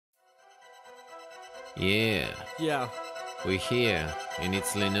Yeah, Yeah, we're here, and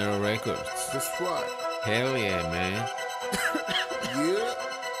it's LinAro Records. That's right. Hell yeah, man. Yeah.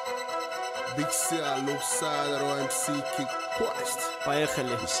 Bise alongside our MC Kick Pwest.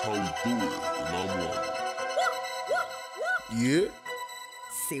 поехали. That's how we do it, and I'm one. Yeah.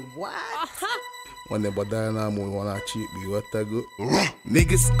 Say what? When the badana mo wanna cheat me, what I go?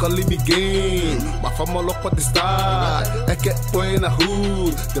 Niggas calling me game. My family look what the star. I get boy in a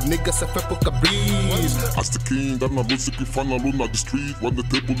hood. Them niggas a pepper breeze. As the king, dan na lose ik van alone na the street. When the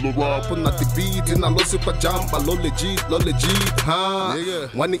table around. Up on the beat, in a loss of jump, lo legit, huh?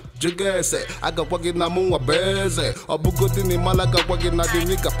 When it jugges, I got walking na mo beze. Obugo dini malaga walking na the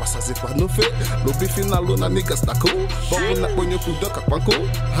nigga passes it for no fit. No beef in alone na niggas na cool. But na ponyo kuda kakwanko,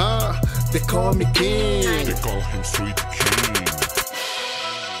 huh? They call me king. They call him Sweet King.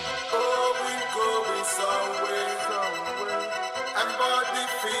 Oh, we going somewhere, and body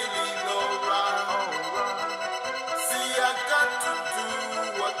feeling alright. See, I got to do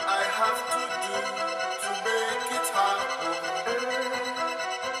what I have to do to make it happen.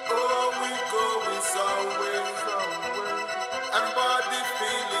 Oh, we going somewhere, and body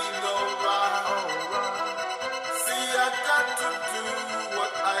feeling alright. See, I got to do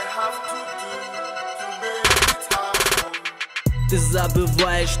what I have to do to make it happen. Ты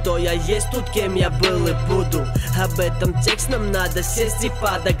забываешь, что я есть тут, кем я был и буду. Об этом текст нам надо сесть и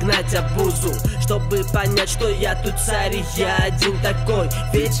подогнать обузу, чтобы понять, что я тут царь и я один такой.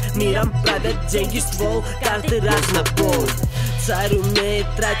 Ведь миром правят деньги, ствол, карты разнобой. Царь умеет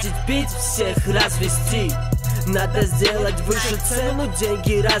тратить, бить, всех развести. Надо сделать выше цену,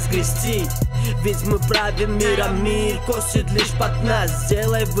 деньги разгрести. Ведь мы правим миром, мир косит лишь под нас.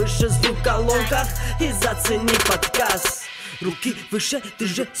 Сделай выше звук в колонках и зацени подкаст. Руки выше, ты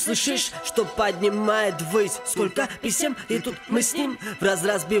же слышишь, что поднимает ввысь. Сколько писем, и тут мы с ним враз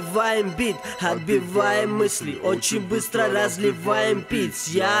разбиваем бит. Отбиваем мысли, очень быстро разливаем пить.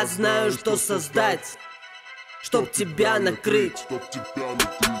 Я знаю, что создать, чтоб тебя накрыть.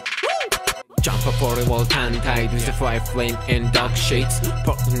 Jump up for a wall hand-tied with the fire flame and dark shades.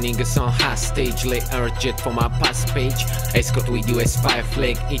 Put niggas on hostage, lay our jet for my past page. Escort with US5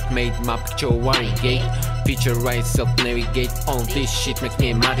 flag, it made my picture variegate. Feature right self-navigate, all this shit make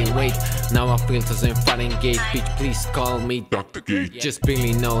me muddy wait. Now I filters and Fahrenheit, bitch please call me Dr. Gate. Just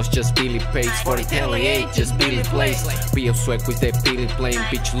Billy knows, just Billy pays for retaliate, just Billy plays. Be swag with the Billy playing,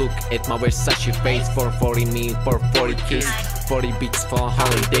 bitch look at my Versace face. For 40 mil, for 40 kiss, 40 beats for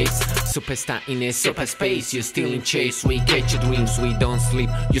holidays. Superstar in a super space, you still in chase. We catch your dreams, we don't sleep.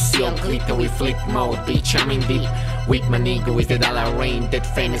 You see all glitter, we flip mode, bitch I'm in deep. With my nigga with the dollar rain, that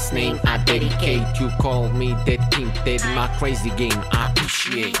famous name I dedicate. You call me that king, that my crazy game I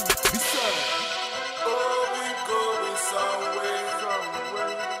appreciate. Bise.